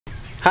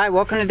Hi,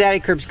 welcome to Daddy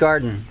Kerb's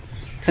Garden.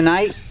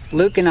 Tonight,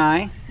 Luke and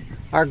I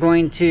are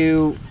going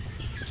to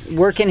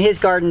work in his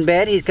garden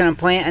bed. He's going to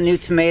plant a new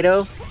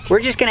tomato. We're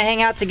just going to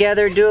hang out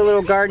together, do a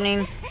little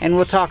gardening, and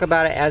we'll talk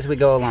about it as we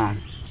go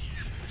along.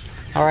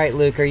 All right,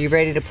 Luke, are you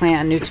ready to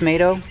plant a new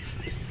tomato?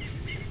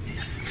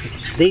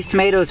 These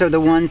tomatoes are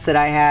the ones that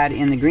I had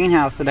in the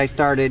greenhouse that I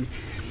started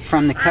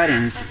from the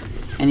cuttings.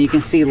 And you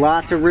can see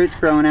lots of roots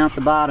growing out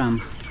the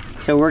bottom.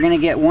 So we're going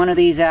to get one of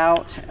these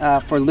out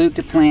for Luke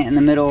to plant in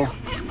the middle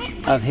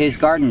of his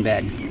garden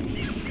bed.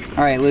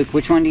 All right, Luke,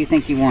 which one do you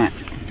think you want?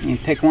 You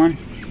pick one?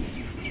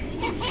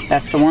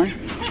 That's the one?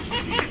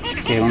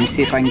 Okay, let me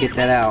see if I can get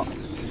that out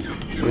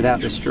without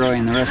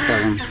destroying the rest of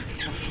them.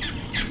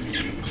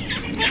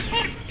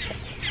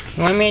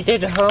 You want me to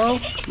dig the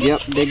hole?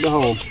 Yep, dig the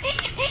hole.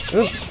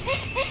 Oops.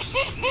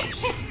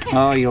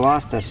 Oh, you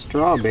lost a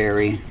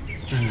strawberry.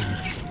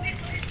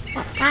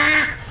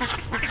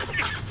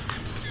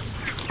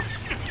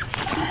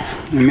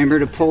 Remember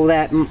to pull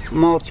that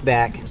mulch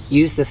back.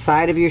 Use the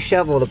side of your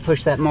shovel to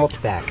push that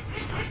mulch back.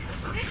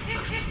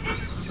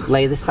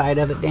 Lay the side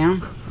of it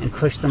down and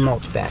push the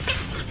mulch back.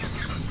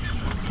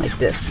 Like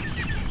this.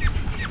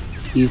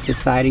 Use the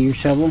side of your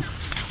shovel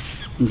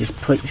and just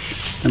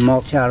push the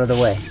mulch out of the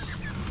way.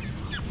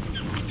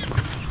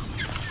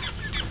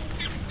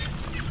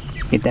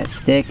 Get that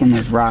stick and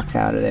there's rocks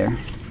out of there.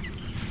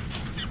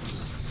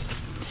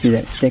 See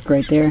that stick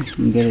right there? You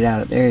can get it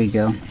out. There you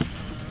go.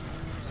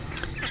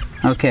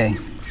 Okay.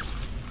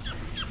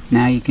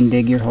 Now you can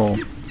dig your hole.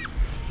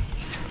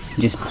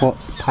 Just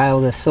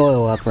pile the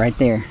soil up right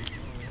there.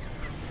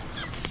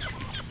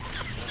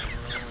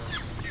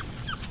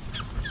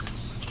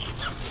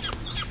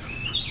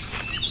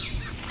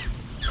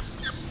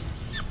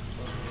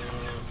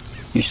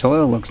 Your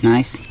soil looks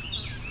nice.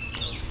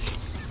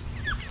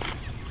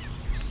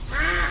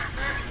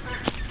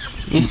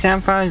 Your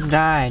sunflowers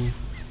died.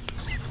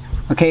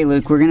 Okay,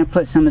 Luke, we're going to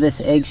put some of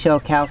this eggshell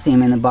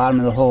calcium in the bottom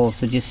of the hole,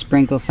 so just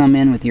sprinkle some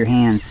in with your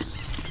hands.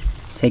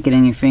 Take it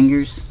in your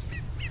fingers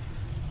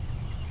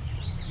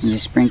and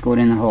just sprinkle it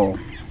in the hole.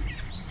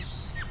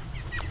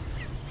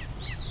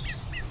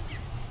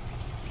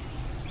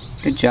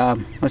 Good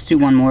job. Let's do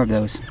one more of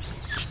those.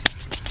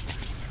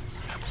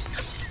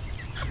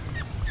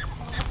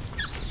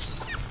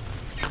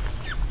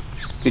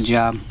 Good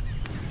job.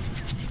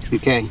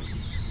 Okay,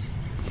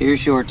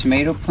 here's your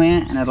tomato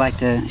plant, and I'd like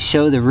to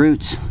show the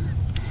roots.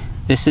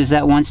 This is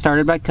that one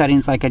started by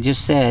cuttings, like I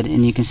just said,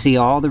 and you can see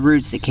all the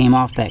roots that came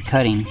off that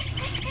cutting.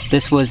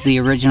 This was the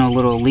original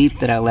little leaf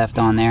that I left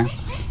on there,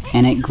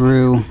 and it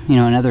grew, you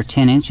know, another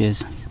 10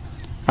 inches.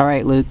 All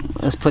right, Luke,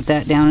 let's put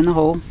that down in the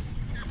hole.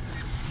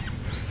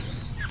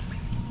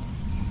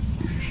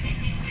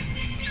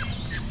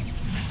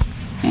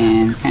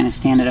 And kind of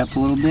stand it up a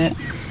little bit,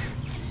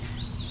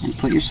 and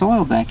put your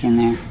soil back in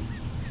there.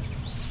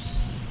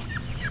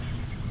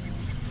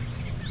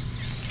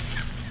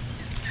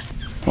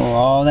 Pull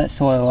all that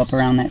soil up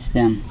around that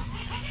stem.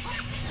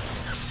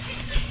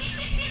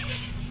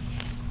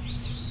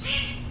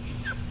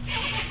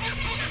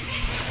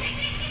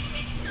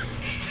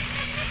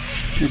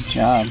 Good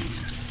job.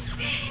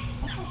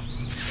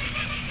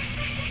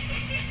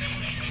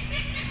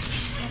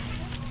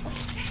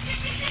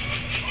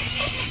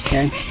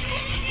 Okay.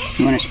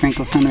 You want to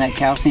sprinkle some of that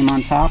calcium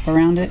on top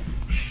around it?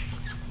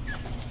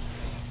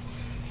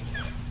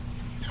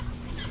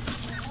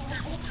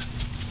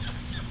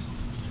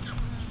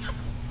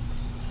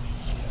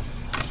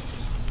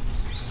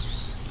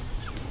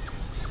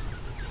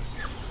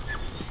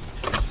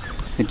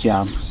 Good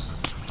job.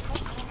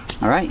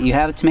 Alright, you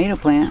have a tomato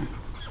plant.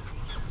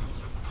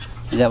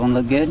 Does that one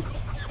look good?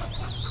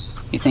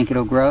 You think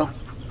it'll grow?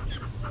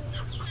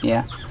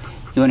 Yeah.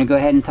 You want to go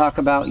ahead and talk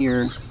about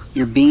your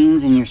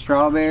beans and your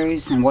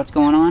strawberries and what's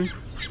going on?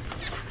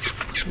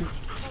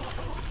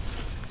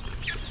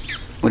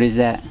 What is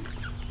that?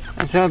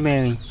 A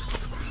strawberry.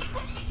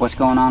 What's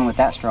going on with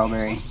that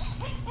strawberry?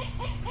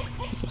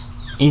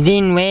 It's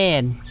in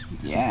red.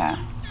 Yeah.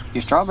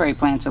 Your strawberry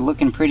plants are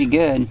looking pretty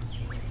good.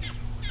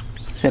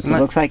 Except it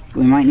looks like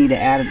we might need to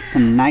add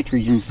some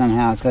nitrogen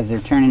somehow because they're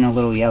turning a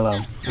little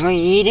yellow. I'm gonna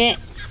eat it.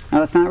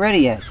 No, it's not ready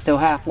yet. It's still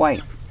half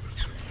white.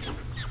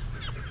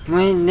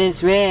 When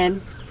it's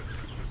red.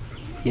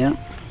 Yep.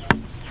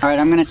 Alright,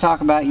 I'm going to talk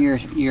about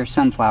your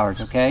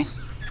sunflowers, okay?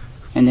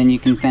 And then you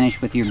can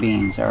finish with your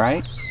beans,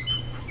 alright?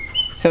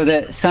 So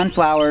the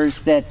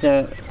sunflowers that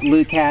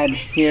Luke had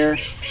here,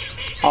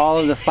 all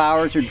of the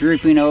flowers are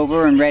drooping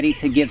over and ready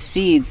to give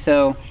seed.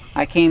 So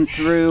I came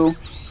through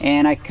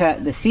and I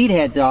cut the seed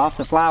heads off,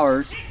 the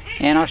flowers,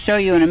 and I'll show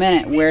you in a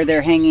minute where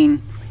they're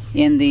hanging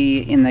in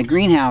the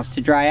greenhouse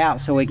to dry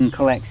out so we can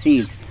collect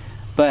seeds.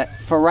 But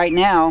for right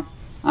now,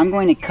 I'm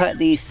going to cut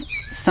these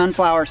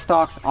sunflower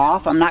stalks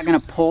off. I'm not going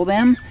to pull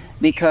them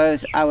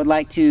because I would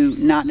like to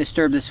not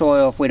disturb the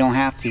soil if we don't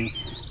have to.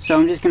 So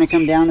I'm just going to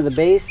come down to the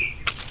base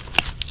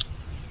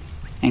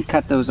and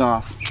cut those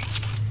off.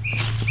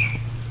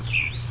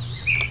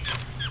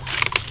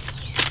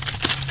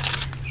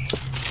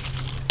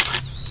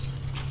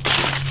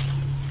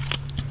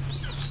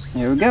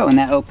 There we go, and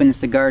that opens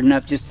the garden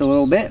up just a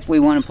little bit if we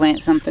want to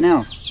plant something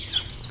else.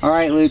 All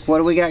right, Luke, what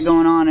do we got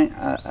going on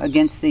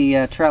against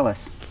the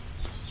trellis?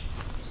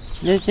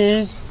 This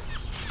is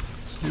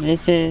my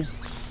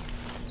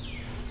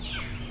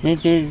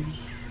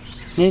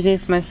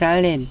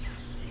salad.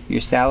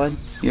 Your salad?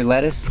 Your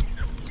lettuce?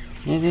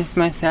 This is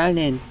my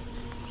salad.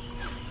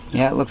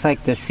 Yeah, it looks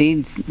like the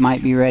seeds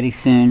might be ready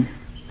soon.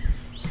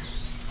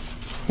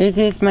 This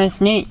is my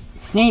snake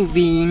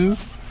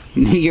beans.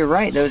 You're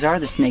right, those are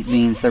the snake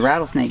beans, the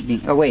rattlesnake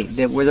beans. Oh wait,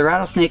 were the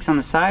rattlesnakes on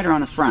the side or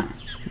on the front?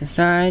 The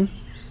side.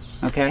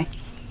 Okay.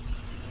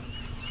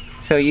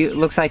 So it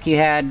looks like you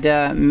had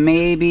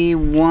maybe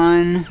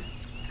one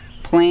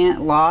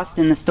plant lost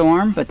in the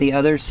storm, but the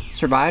others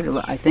survived.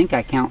 I think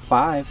I count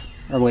 5,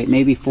 or wait,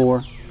 maybe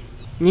 4.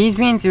 These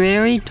beans are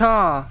very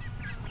tall.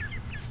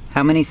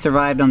 How many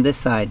survived on this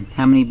side?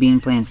 How many bean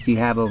plants do you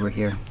have over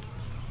here?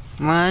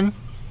 1,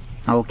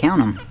 I will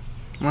count them.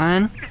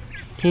 1,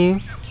 2,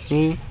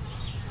 3,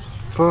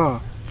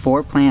 4.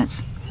 4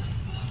 plants.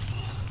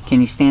 Can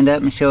you stand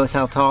up and show us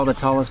how tall the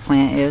tallest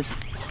plant is?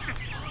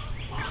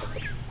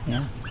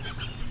 Yeah.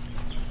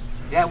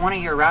 Is that one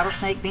of your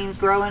rattlesnake beans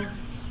growing?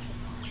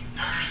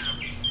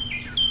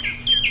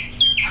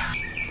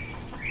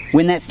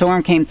 When that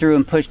storm came through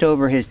and pushed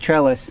over his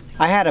trellis,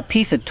 I had a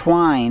piece of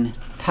twine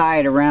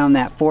tied around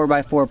that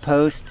 4x4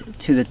 post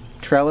to the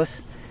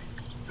trellis.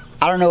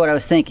 I don't know what I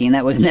was thinking.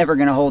 That was never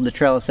going to hold the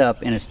trellis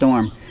up in a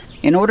storm.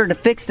 In order to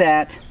fix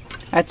that,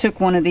 I took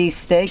one of these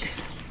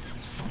stakes.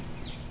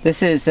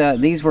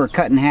 These were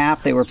cut in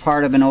half. They were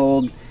part of an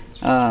old,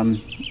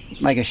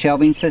 like a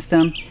shelving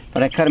system,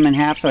 but I cut them in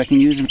half so I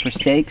can use them for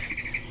stakes.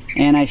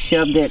 And I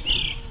shoved it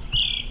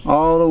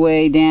all the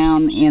way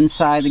down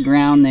inside the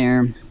ground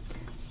there,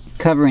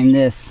 covering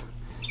this,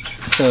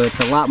 so it's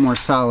a lot more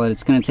solid.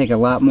 It's going to take a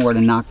lot more to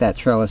knock that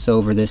trellis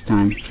over this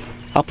time.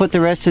 I'll put the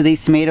rest of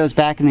these tomatoes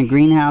back in the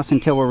greenhouse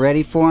until we're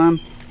ready for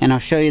them, and I'll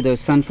show you those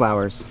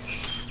sunflowers.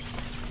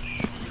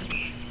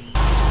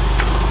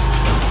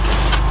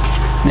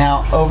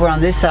 Now over on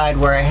this side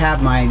where I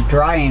have my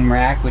drying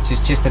rack, which is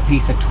just a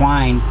piece of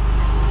twine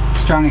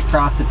strung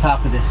across the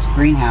top of this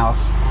greenhouse,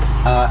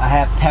 I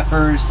have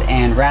peppers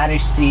and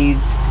radish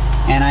seeds,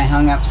 and I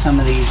hung up some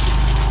of these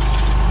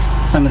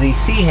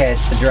seed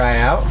heads to dry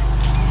out,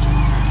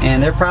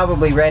 and they're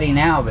probably ready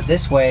now, but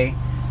this way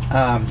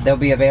they'll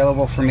be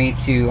available for me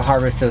to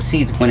harvest those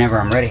seeds whenever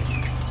I'm ready.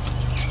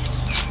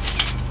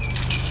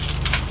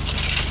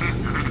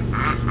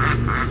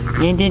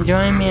 You can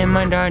join me in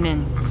my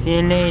garden. See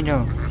you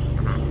later.